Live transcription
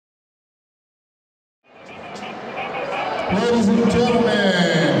Ladies and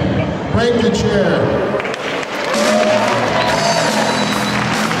gentlemen, break the chair.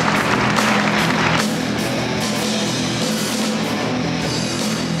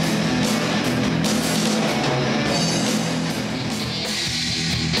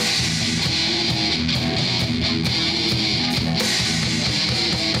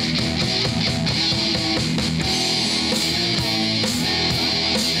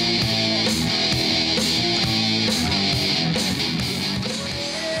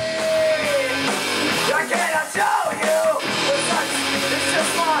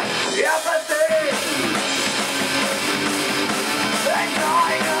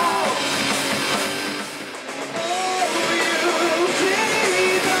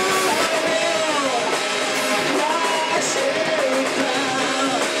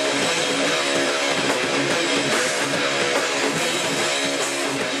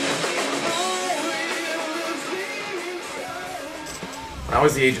 When I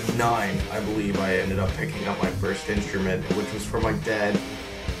was the age of 9, I believe I ended up picking up my first instrument, which was from my dad.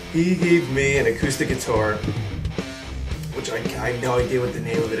 He gave me an acoustic guitar, which I have no idea what the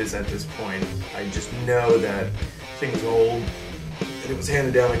name of it is at this point. I just know that thing's old, and it was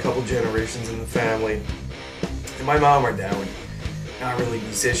handed down a couple generations in the family. And my mom or dad were not really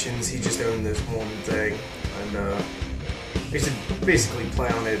musicians, he just owned this one thing. And I used to basically play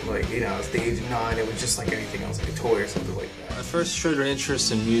on it, like, you know, at the age of 9, it was just like anything else, like a toy or something like that. I first showed an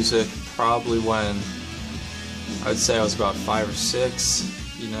interest in music probably when I'd say I was about 5 or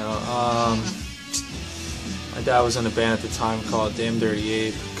 6. You know, my dad was in a band at the time called Damn Dirty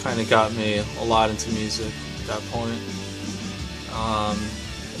Ape. Kind of got me a lot into music at that point.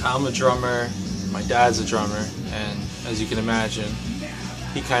 I'm a drummer, my dad's a drummer, and as you can imagine,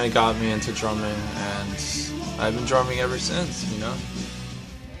 he kind of got me into drumming, and I've been drumming ever since, you know.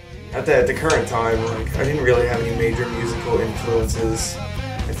 At the current time, like, I didn't really have any major musical influences.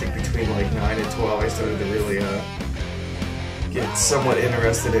 I think between like 9 and 12, I started to really get somewhat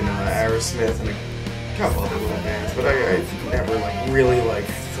interested in Aerosmith and a couple other little bands, but I never like really like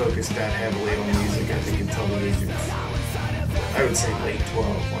focused that heavily on music. I think until the age of, I would say, late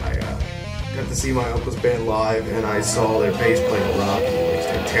 12, when I got to see my uncle's band live, and I saw their bass player rock and like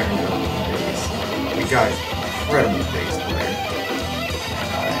start tearing up the bass. The guy's incredible bass player.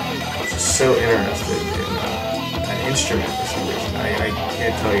 I was just so interested in an instrument for some reason. I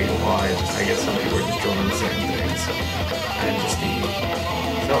can't tell you why. I guess some people are just drawn to certain things. And just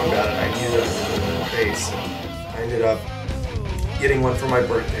something about it, I knew that it was a bass. I ended up getting one for my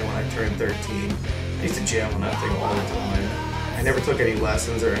birthday when I turned 13. I used to jam on that thing all the time. I never took any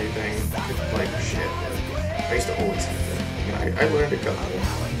lessons or anything, like shit. I used to always have it. You know, I learned a couple of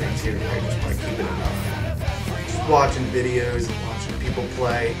things here and there just by keeping it up. Just watching videos and watching people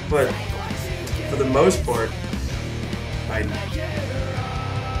play. But for the most part, I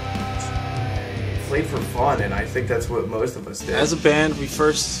played for fun, and I think that's what most of us did. As a band, we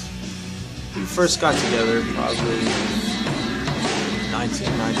first got together probably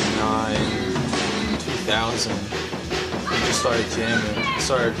 1999, 2000. We just started jamming. I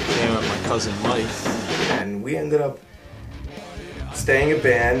started jamming with my cousin Mike. And we ended up staying in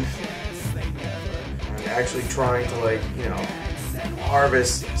band and actually trying to, like, you know,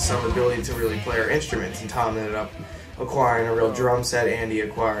 harvest some ability to really play our instruments. And Tom ended up acquiring a real drum set, Andy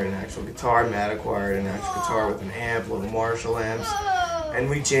acquired an actual guitar, Matt acquired an actual guitar with an amp, little Marshall amps, and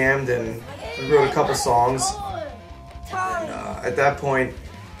we jammed and we wrote a couple songs. And at that point,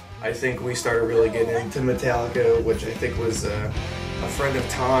 I think we started really getting into Metallica, which I think was a friend of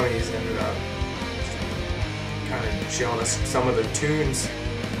Tommy's ended up kind of showing us some of the tunes.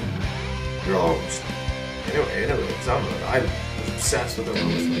 They're all, I was obsessed with them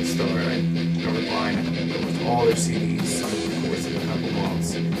almost when they started. I remember buying almost all their CDs over the course of a couple months.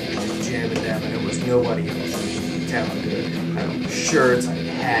 I was jamming them, and it was nobody else. Metallica. I had shirts, I had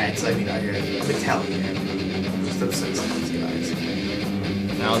hats. I mean, I had Metallica. I was just obsessed with these guys.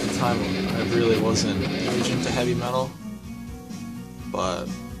 Now at the time, I really wasn't huge into heavy metal, but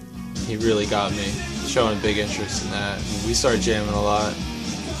he really got me, showing a big interest in that. And we started jamming a lot,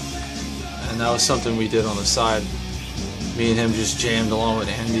 and that was something we did on the side. Me and him just jammed along with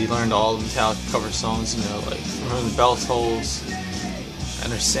Andy, learned all the Metallica cover songs, you know, like From the Bell Tolls,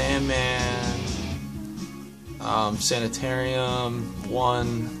 Enter Sandman, Sanitarium,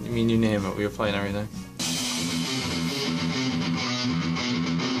 One, I mean, you name it, we were playing everything.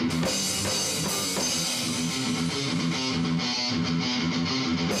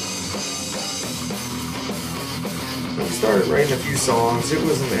 We started writing a few songs. It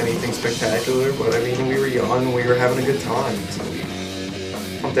wasn't anything spectacular, but I mean, we were young and we were having a good time. So we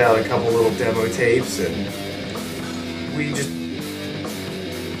pumped out a couple little demo tapes, and we just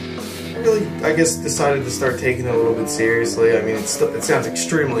really, I guess, decided to start taking it a little bit seriously. I mean, it sounds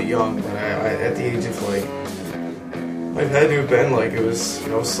extremely young, but I at the age of like, I've had to have been like, it was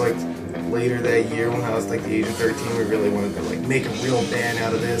like later that year when I was like the age of 13, we really wanted to like make a real band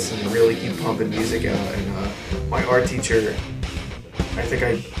out of this and really keep pumping music out. And my art teacher, I think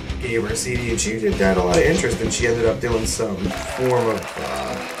I gave her a CD, and she had a lot of interest, and she ended up doing some form of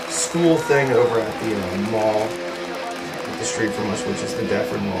school thing over at the mall, at the street from us, which is the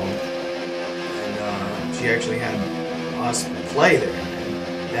Deptford Mall. And she actually had us play there.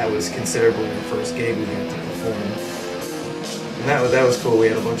 And that was considerably the first gig we got to perform. And that was cool. We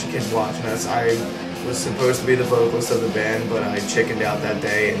had a bunch of kids watching us. I was supposed to be the vocalist of the band, but I chickened out that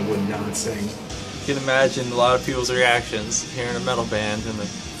day and would not sing. You can imagine a lot of people's reactions hearing a metal band in the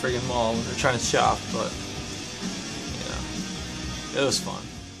friggin' mall when they're trying to shop, but, you know, it was fun.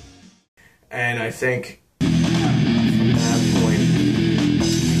 And I think from that point,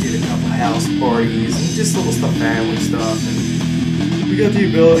 we did a couple of house parties and just little stuff, family stuff, and we got the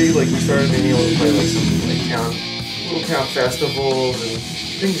ability, like, we started being able to play like some little town festivals and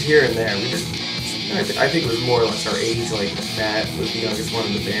things here and there. We just, I think it was more or less our age. Like Matt was the youngest one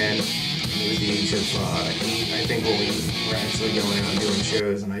in the band. He was the age of 8, I think, when we were actually going out and doing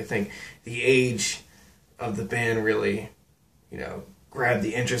shows. And I think the age of the band really, you know, grabbed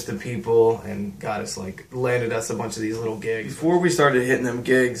the interest of people and got us, like, landed us a bunch of these little gigs. Before we started hitting them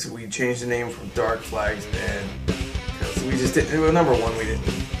gigs, we changed the name from Dark Flags Band because we just didn't. Well, number one, we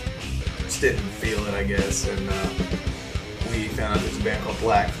just didn't feel it, I guess, and we found out there's a band called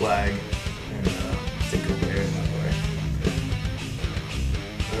Black Flag, and it's a good band, by the way.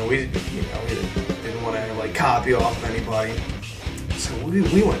 And we didn't want to like copy off anybody, so we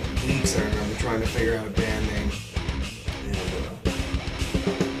went weeks, I remember, trying to figure out a band name. And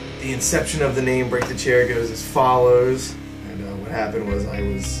the inception of the name Break the Chair goes as follows. And what happened was I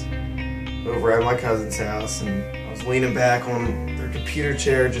was over at my cousin's house, and I was leaning back on their computer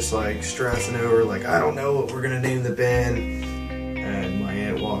chair, just like stressing over, like, I don't know what we're gonna name the band. And my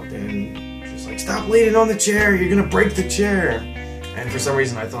aunt walked in, just like, stop leaning on the chair, you're gonna break the chair. And for some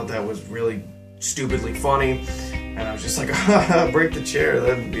reason I thought that was really stupidly funny, and I was just like, break the chair,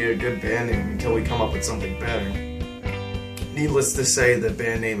 that'd be a good band name until we come up with something better. Needless to say, the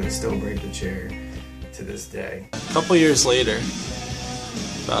band name is still Break the Chair to this day. A couple years later,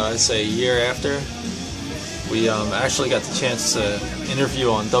 about I'd say a year after, we actually got the chance to interview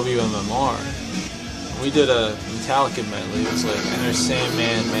on WMMR. We did a Metallica medley. It was like Enter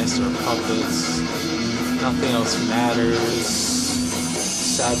Sandman, Master of Puppets, Nothing Else Matters,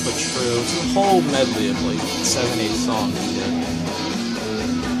 Sad But True. It was a whole medley of like 7-8 songs we did.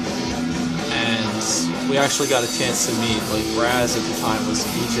 And we actually got a chance to meet, like, Raz at the time was the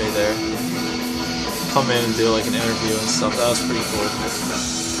DJ there. Come in and do like an interview and stuff. That was pretty cool.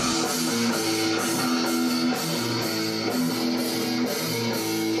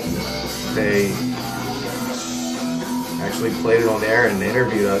 They actually played it on air and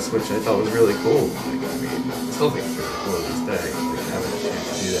interviewed us, which I thought was really cool. Like, I mean, I still think it's pretty cool to this day, like, having a chance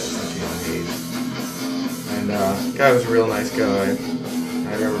to do that at such a young age. And the guy was a real nice guy.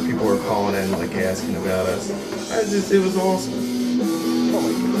 I remember people were calling in, like, asking about us. It was awesome. Oh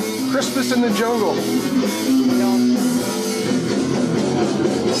my God. Christmas in the jungle.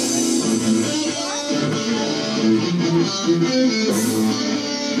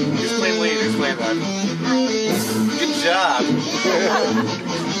 Explain later, explain that. Good job.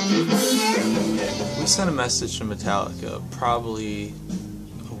 We sent a message to Metallica probably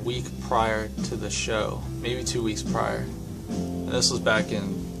a week prior to the show, maybe 2 weeks prior. And this was back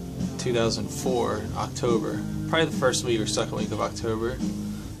in 2004, October. Probably the first week or second week of October,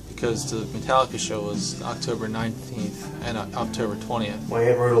 because the Metallica show was October 19th and October 20th. My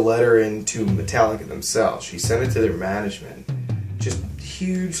aunt wrote a letter in to Metallica themselves. She sent it to their management. Just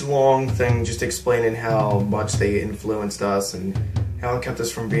huge, long thing, just explaining how much they influenced us and how it kept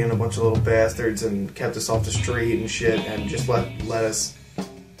us from being a bunch of little bastards and kept us off the street and shit, and just let us,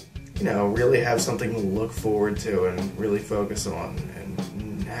 you know, really have something to look forward to and really focus on and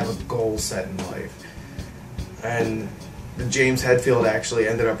have a goal set in life. And James Hetfield actually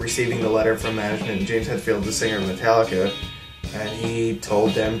ended up receiving the letter from management. And James Hetfield, the singer of Metallica, and he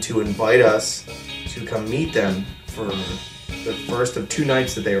told them to invite us to come meet them for the first of 2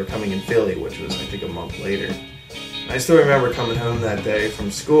 nights that they were coming in Philly, which was, I think, a month later. I still remember coming home that day from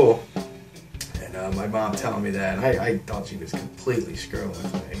school, and my mom telling me that, and I thought she was completely screwing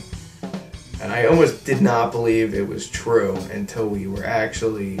with me. And I almost did not believe it was true until we were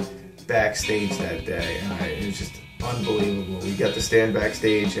actually backstage that day, and it was just unbelievable. We got to stand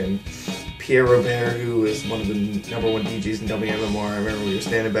backstage, and Pierre Robert, who was one of the #1 DJs in WMMR. I remember we were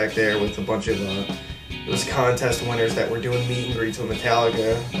standing back there with a bunch of those contest winners that were doing meet and greets with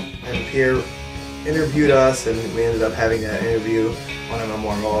Metallica, and Pierre interviewed us, and we ended up having that interview on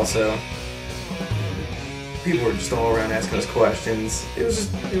MMR also. People were just all around asking us questions. It was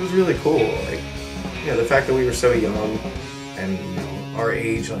really cool. Like, you know, the fact that we were so young and, you know, our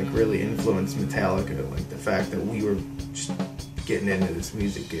age like really influenced Metallica. Like the fact that we were just getting into this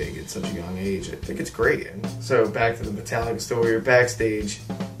music gig at such a young age, I think it's great. And so back to the Metallica story, we were backstage,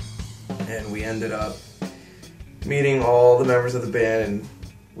 and we ended up meeting all the members of the band, and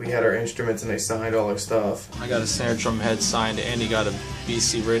we had our instruments, and they signed all our stuff. I got a snare drum head signed, Andy got a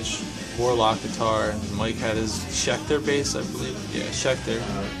BC Rich Warlock guitar, and Mike had his Schecter bass, I believe. Yeah, Schecter.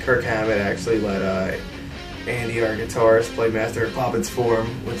 Kirk Hammett actually let Andy, our guitarist, play Master of Puppets for him,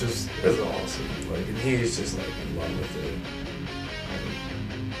 which was awesome. Like, and he's just like in love with it.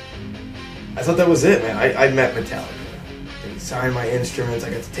 I thought that was it, man. I met Metallica. They signed my instruments. I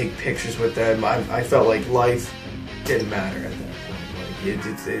got to take pictures with them. I felt like life didn't matter at that point.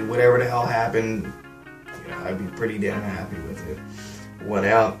 Like whatever the hell happened, you know, I'd be pretty damn happy with it. Went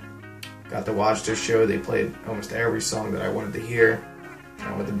out, got to watch their show. They played almost every song that I wanted to hear.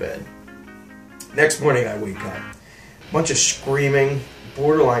 I went to bed. Next morning, I wake up. Bunch of screaming,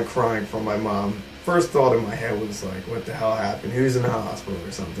 borderline crying from my mom. First thought in my head was like, what the hell happened? Who's in the hospital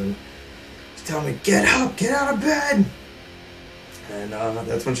or something? She's telling me, get up, get out of bed. And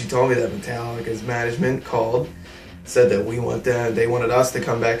that's when she told me that Metallica's management called, said that they wanted us to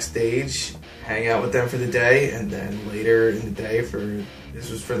come backstage, hang out with them for the day, and then later in the day, this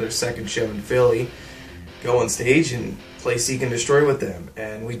was for their second show in Philly, go on stage and play Seek and Destroy with them.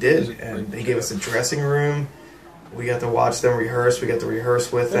 And we did, and they gave us a dressing room. We got to watch them rehearse. We got to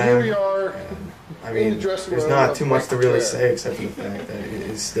rehearse with them. Here we are. And, I mean, there's not too much to really say except for the fact that it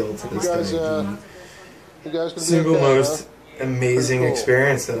is still to this day the single most amazing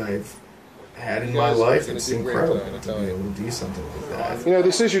experience that I've had in my life. It's incredible to be able to do something like that. You know,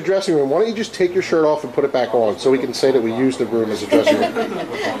 this is your dressing room. Why don't you just take your shirt off and put it back on so we can say that we used the room as a dressing room?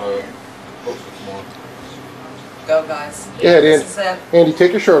 Go, guys. Go ahead, Andy. Andy,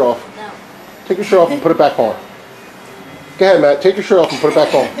 take your shirt off. No. Take your shirt off and put it back on. Go ahead, Matt. Take your shirt off and put it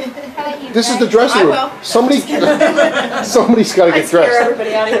back on. This is the dressing room. Somebody's got to get dressed.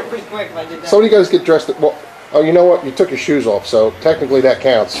 Everybody out of here pretty quick if I did that. Somebody got to get dressed. Well, oh, you know what? You took your shoes off, so technically that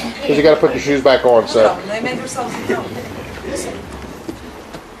counts because you got to put your shoes back on. So. They made themselves at home.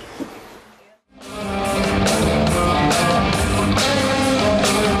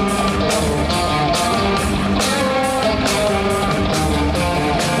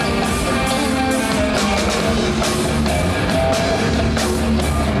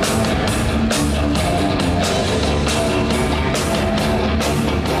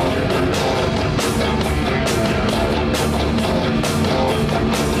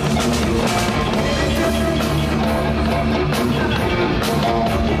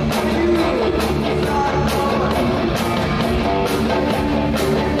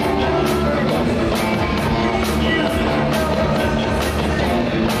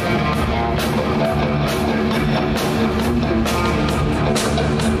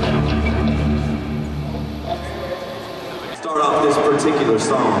 Particular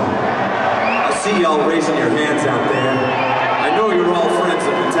song. I see y'all raising your hands out there. I know you're all friends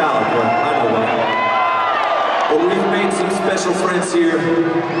of Metallica. I know that. But we've made some special friends here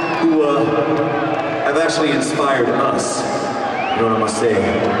who have actually inspired us. You know what I'm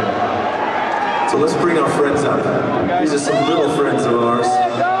saying? So let's bring our friends up. These are some little friends of ours.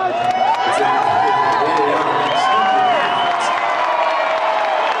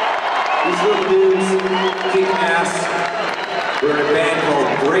 These little dudes kick ass. We're in a band called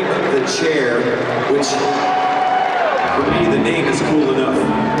Break the Chair, which, for me, the name is cool enough.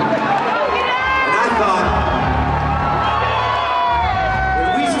 And I thought,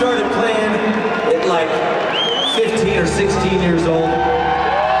 when we started playing at like 15 or 16 years old, I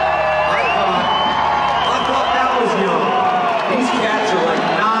thought that was young. These cats are like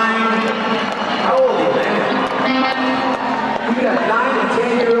 9. How old are you, man? You got 9 and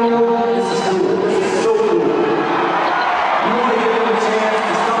 10-year-old. This is cool. This is so cool.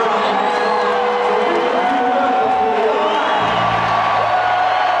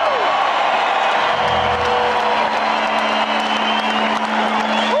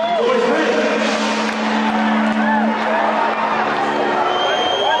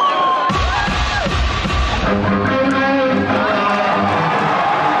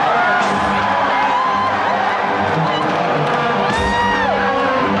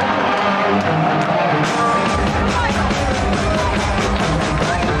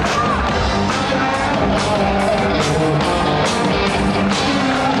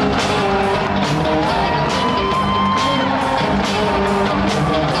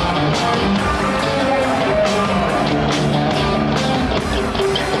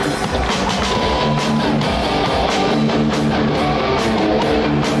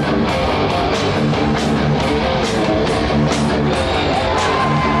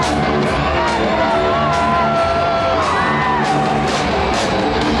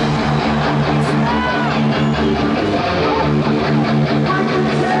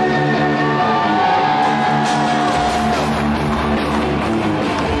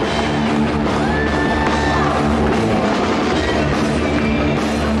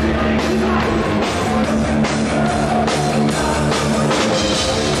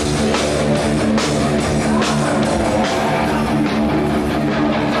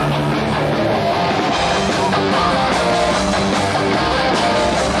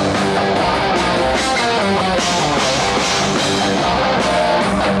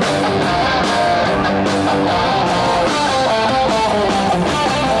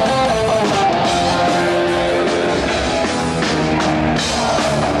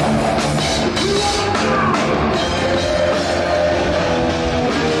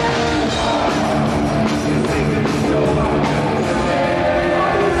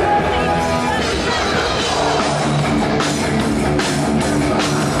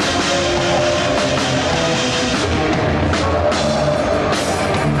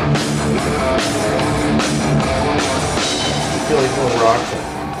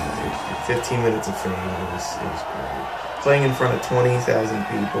 15 minutes of fame. It was great. Playing in front of 20,000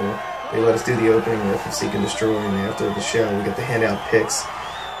 people. They let us do the opening riff of Seek and Destroy, and after the show, we get to hand out picks.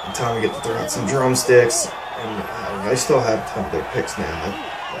 And Tom, we get to throw out some drumsticks, and I still have some of their picks now,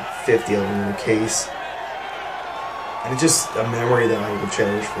 like 50 of them in the case. And it's just a memory that I will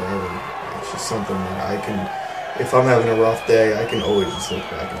cherish forever. It's just something that I can, if I'm having a rough day, I can always just look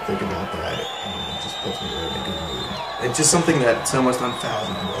back and think about that, and it just puts me right in a good mood. It's just something that's almost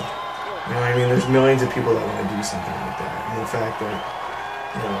unfathomable. You know what I mean? There's millions of people that want to do something like that, and the fact that,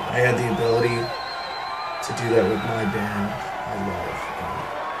 you know, I had the ability to do that with my band, I love.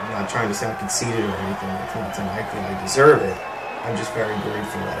 I'm not trying to sound conceited or anything. It's not saying I feel I deserve it. I'm just very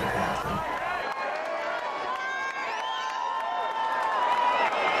grateful that it happened.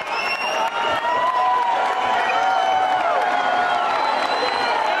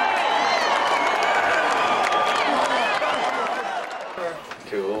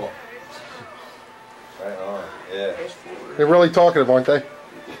 Cool. Right on. Yeah. They're really talkative, aren't they?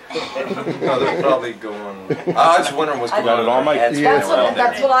 No, they're probably going. I was just wondering what's going on. all my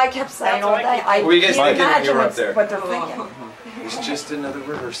That's what I kept saying all day. I Were you guys can't thinking when you imagine were up there? what they're thinking. It's just another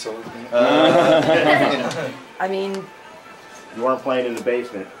rehearsal. I mean, You weren't playing in the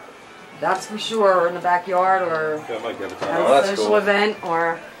basement. that's for sure, or in the backyard, or Oh, at that's a social cool. event,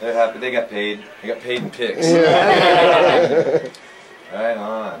 or They're happy. They got paid. They got paid in picks. Right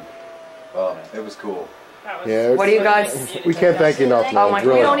on. Well, it was cool. Yeah. what do you guys? We can't thank you enough, man. Oh my!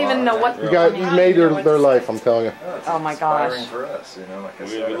 Really. We don't even know what. You made their life. I'm telling you. Oh, it's Oh my inspiring gosh. for us, you know. Like I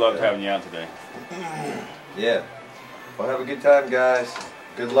said, We loved having you out today. Yeah. Well, have a good time, guys.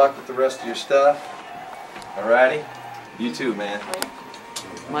 Good luck with the rest of your stuff. Alrighty. You too, man.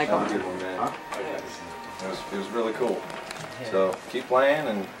 Michael. Have a good one, man. It was really cool. So keep playing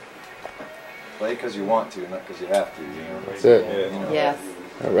and play because you want to, not because you have to. You know. That's it. You know. Yes.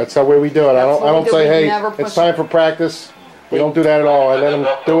 That's the way we do it. I That's what we don't do. say, We hey, never push it's time it. for practice. We don't do that at all. I let them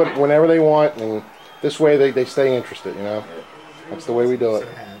do it whenever they want, and this way they stay interested, you know? That's the way we do it. So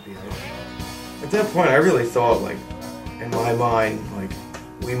happy. At that point, I really thought, like, in my mind, like,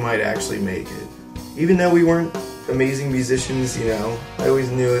 we might actually make it. Even though we weren't amazing musicians, you know, I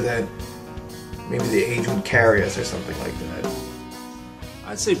always knew that maybe the age would carry us or something like that.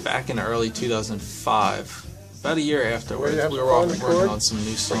 I'd say back in early 2005, about a year afterwards, Ready to have we some were all fun, working record? on some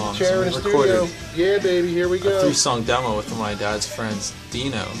new songs. Chair in And the we recorded studio. Yeah, baby, here we a go. 3-song demo with my dad's friends,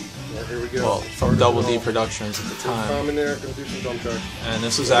 Dino. Yeah, here we go. Well, from Double D Productions at the Tom time. in there, gonna do some drum tracks. And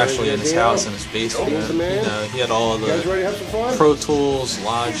this was actually in his house, in his basement. Dino's the man. You know, he had all of You guys the ready to have some fun? Pro Tools,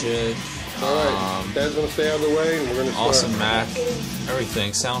 Logic, Alright, Dad's gonna stay out of the way, and we're gonna start. awesome Mac,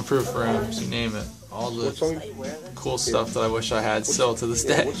 everything, soundproof rooms, you name it. All What song? the cool stuff that I wish I had still to this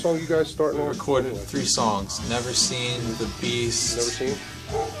day. What song you guys starting We on? recorded 3 songs, Never Seen, The Never Beast, seen?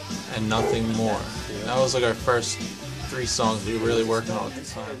 and Nothing More. That was like our first 3 songs we were really working on at the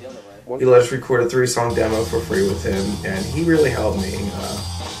time. He let us record a 3-song demo for free with him, and he really helped me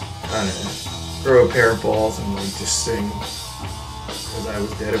kind of throw a pair of balls and like just sing, because I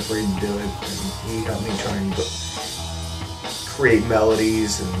was dead afraid to do it, and he helped me try and create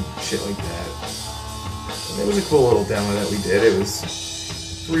melodies and shit like that. And it was a cool little demo that we did. It was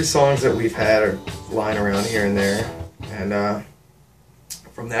 3 songs that we've had lying around here and there, and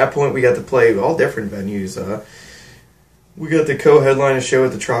from that point we got to play all different venues. We got to co-headline a show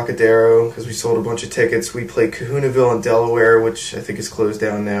at the Trocadero because we sold a bunch of tickets. We played Kahunaville in Delaware, which I think is closed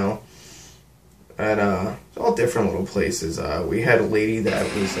down now. And all different little places. We had a lady that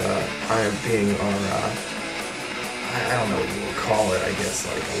was kind of being our, I don't know what you would call it, I guess,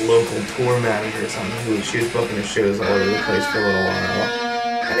 like a local tour manager or something. She was booking us shows all over the place for a little while.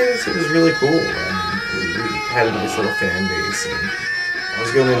 And it was really cool. We had a nice little fan base. And I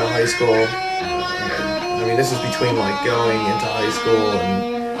was going into high school. I mean, this was between like going into high school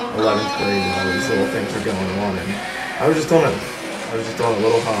and 11th grade, and all these little things were going on, and I was just on a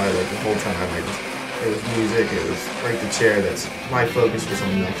little high like the whole time. It was music, it was break the chair. That's my focus was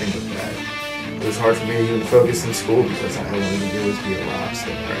on nothing but that. It was hard for me to even focus in school because all I wanted to do was be a rock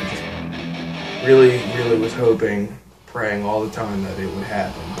star. I just really was hoping, praying all the time that it would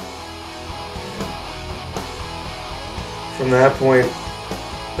happen. From that point,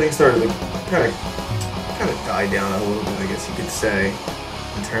 things started to kind of died down a little bit, I guess you could say,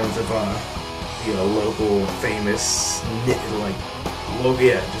 in terms of local famous, like local,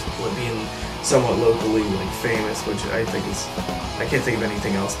 just being somewhat locally like famous, which I think is, I can't think of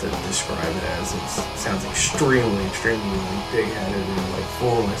anything else to describe it as. It sounds extremely like big-headed and like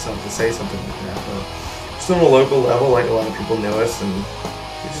fooling myself to say something like that, but just on a local level, like a lot of people know us, and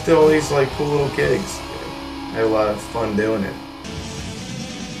we just did all these like cool little gigs. I had a lot of fun doing it.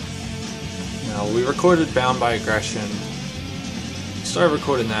 We recorded Bound by Aggression. We started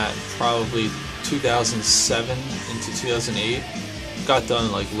recording that probably 2007 into 2008. Got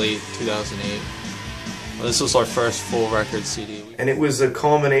done like late 2008. This was our first full record CD. And it was a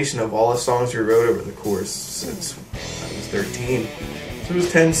culmination of all the songs we wrote over the course since I was 13. So it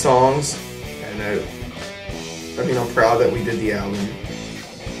was 10 songs, and I mean, I'm proud that we did the album.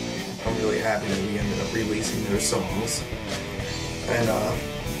 I'm really happy that we ended up releasing those songs. And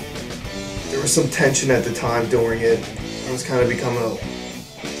there was some tension at the time during it. I was kind of becoming an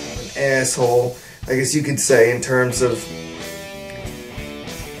asshole, I guess you could say, in terms of,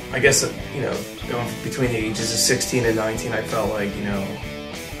 I guess, you know, going between the ages of 16 and 19, I felt like, you know,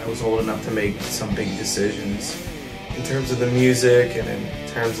 I was old enough to make some big decisions in terms of the music and in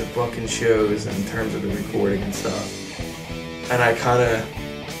terms of booking shows and in terms of the recording and stuff. And I kind of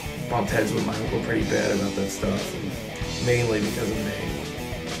bumped heads with my uncle pretty bad about that stuff, and mainly because of me.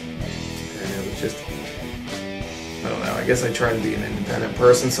 And it was just, I don't know, I guess I try to be an independent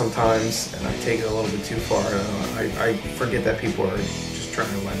person sometimes, and I take it a little bit too far. I forget that people are just trying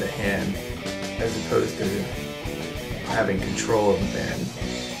to lend a hand as opposed to having control of the band.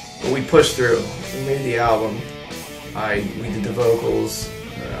 But we pushed through. We made the album. We did the vocals.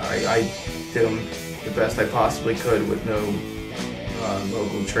 I did them the best I possibly could with no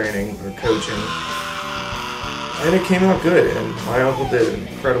vocal training or coaching. And it came out good, and my uncle did an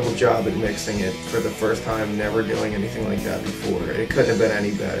incredible job at mixing it for the first time, never doing anything like that before. It couldn't have been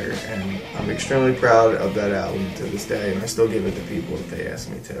any better, and I'm extremely proud of that album to this day, and I still give it to people if they ask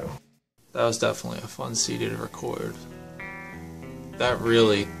me to. That was definitely a fun CD to record. That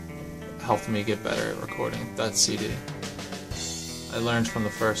really helped me get better at recording, that CD. I learned from the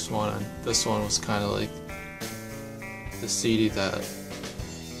first one, and this one was kind of like the CD that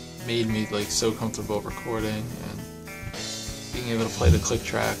made me like so comfortable recording and being able to play the click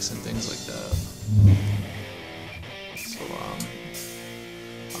tracks and things like that. So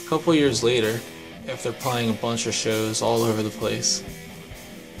a couple years later, after playing a bunch of shows all over the place,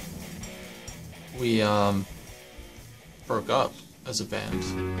 we broke up as a band.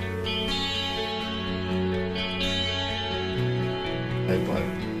 But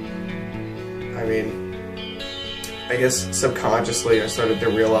I mean, I guess subconsciously I started to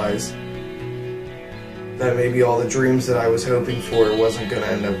realize that maybe all the dreams that I was hoping for wasn't going to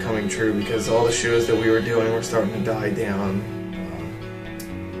end up coming true, because all the shows that we were doing were starting to die down.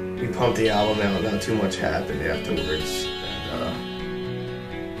 We pumped the album out, not too much happened afterwards. And,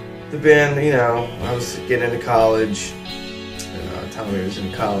 the band, you know, I was getting into college, and Tommy was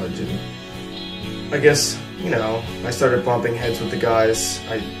in college, and I guess, you know, I started bumping heads with the guys.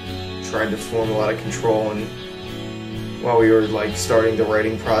 I tried to form a lot of control, and while we were like starting the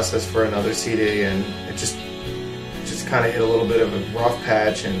writing process for another CD, and it just kind of hit a little bit of a rough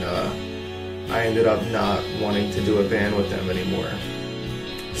patch, and I ended up not wanting to do a band with them anymore.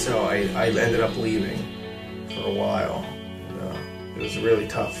 So I ended up leaving for a while. And, it was really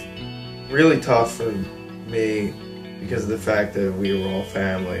tough for me, because of the fact that we were all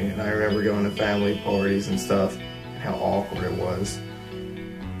family, and I remember going to family parties and stuff, and how awkward it was,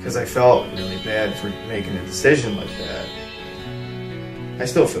 because I felt really bad for making a decision like that. I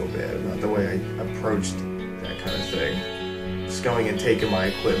still feel bad about the way I approached that kind of thing. Just going and taking my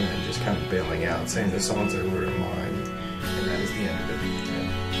equipment and just kind of bailing out, saying the songs are mine, and that is the end of it.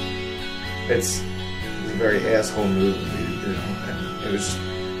 And it's a very asshole move of me to do, and it was just a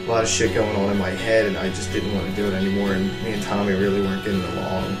lot of shit going on in my head, and I just didn't want to do it anymore, and me and Tommy really weren't getting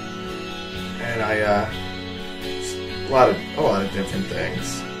along. And a lot of different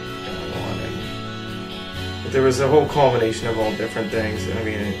things going on, but there was a whole culmination of all different things. I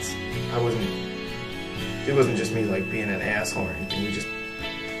mean, it wasn't just me like being an asshole or anything. We just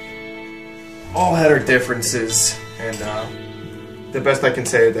all had our differences, and the best I can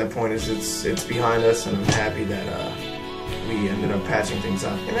say at that point is it's behind us, and I'm happy that we ended up patching things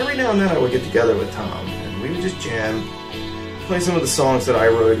up. And every now and then I would get together with Tom, and we would just jam, play some of the songs that I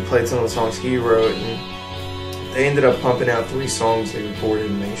wrote, he played some of the songs he wrote, and they ended up pumping out 3 songs they recorded,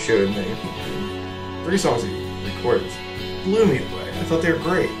 and they showed me. 3 songs they recorded blew me away. I thought they were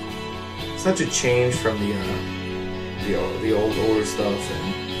great. Such a change from the older stuff,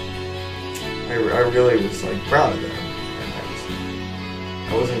 and I really was like proud of them. And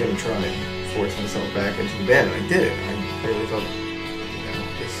I wasn't going to try and force myself back into the band, and I did it. I really thought, you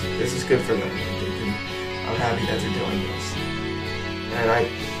know, this is good for them. I'm happy that they're doing this. And I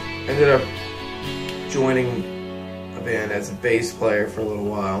ended up joining a band as a bass player for a little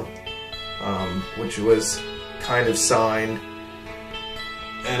while, which was kind of signed.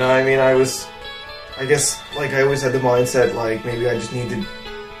 And I mean, I guess, like, I always had the mindset, like, maybe I just need to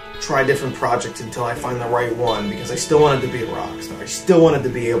try different projects until I find the right one, because I still wanted to be a rock star. I still wanted to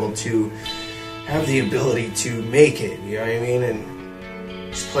be able to have the ability to make it, you know what I mean,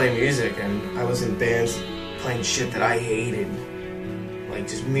 and just play music. And I was in bands playing shit that I hated, like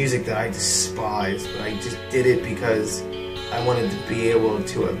just music that I despised, but I just did it because I wanted to be able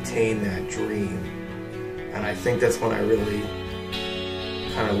to obtain that dream. And I think that's when I really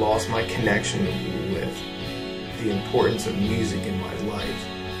kind of lost my connection with the importance of music in my life.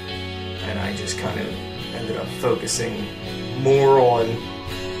 And I just kind of ended up focusing more on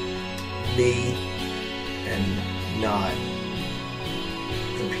me and not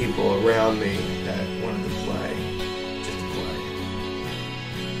the people around me that wanted to play, just to play.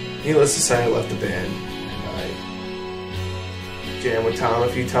 Needless to say, I left the band, and I jammed with Tom a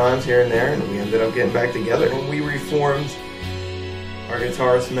few times here and there, and we ended up getting back together. When we reformed, our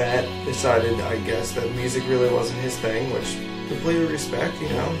guitarist Matt decided, I guess, that music really wasn't his thing, which completely respect, you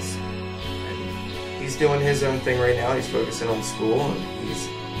know. He's doing his own thing right now. He's focusing on school, and he's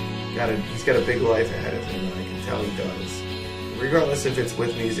got a big life ahead of him, and I can tell he does, regardless if it's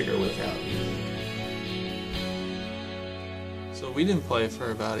with music or without music. So we didn't play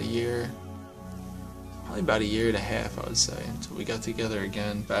for about a year, probably about a year and a half, I would say, until we got together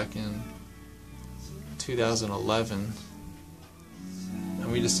again back in 2011.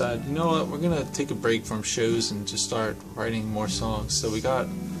 And we decided, you know what, we're gonna take a break from shows and just start writing more songs. So we got a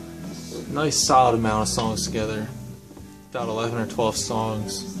nice solid amount of songs together, about 11 or 12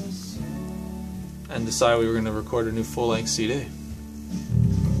 songs, and decided we were gonna record a new full-length CD.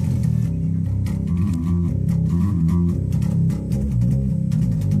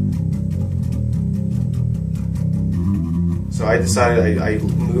 So I decided I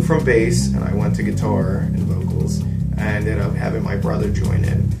moved from bass and I went to guitar and vocals. I ended up having my brother join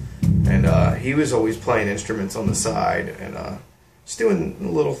in, and he was always playing instruments on the side and just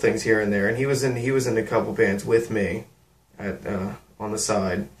doing little things here and there. And he was in a couple bands with me on the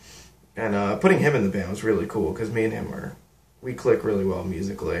side, and putting him in the band was really cool because me and him we click really well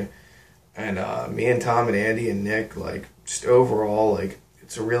musically, and me and Tom and Andy and Nick, like, just overall, like,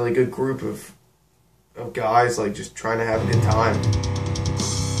 it's a really good group of guys, like, just trying to have a good time.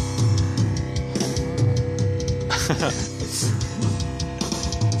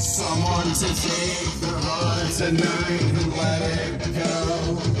 Someone to take the heart tonight and let it go.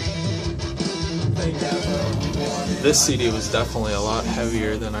 This CD was definitely a lot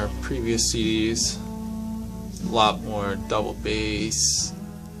heavier than our previous CDs. A lot more double bass,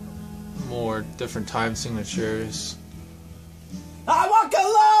 more different time signatures. I walk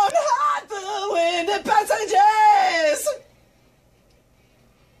alone, hide the wind passengers.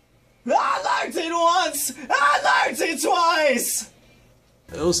 I learned it once, I learned it twice.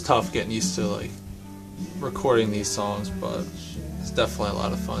 It was tough getting used to, like, recording these songs, but it's definitely a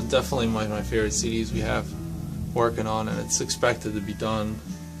lot of fun. Definitely one of my favorite CDs we have working on, and it's expected to be done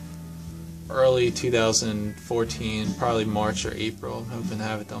early 2014, probably March or April. I'm hoping to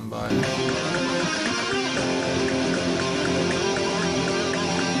have it done by.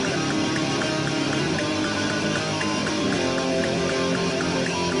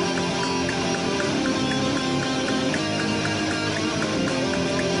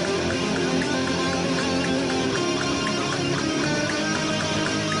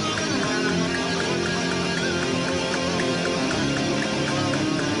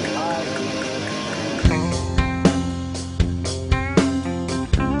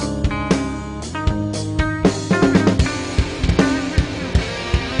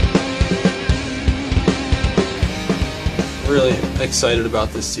 Really excited about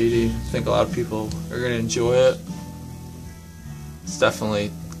this CD. I think a lot of people are going to enjoy it. It's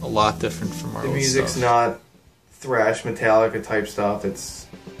definitely a lot different from our The old music's stuff. not thrash Metallica type stuff. It's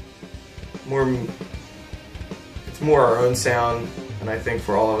more our own sound, and I think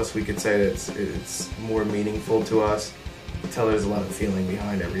for all of us we could say that it's more meaningful to us. You can tell there's a lot of feeling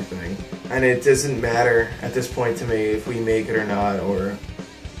behind everything, and it doesn't matter at this point to me if we make it or not, or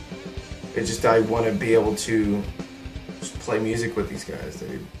it just, I want to be able to just play music with these guys.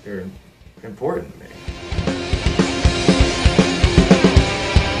 They're important to me.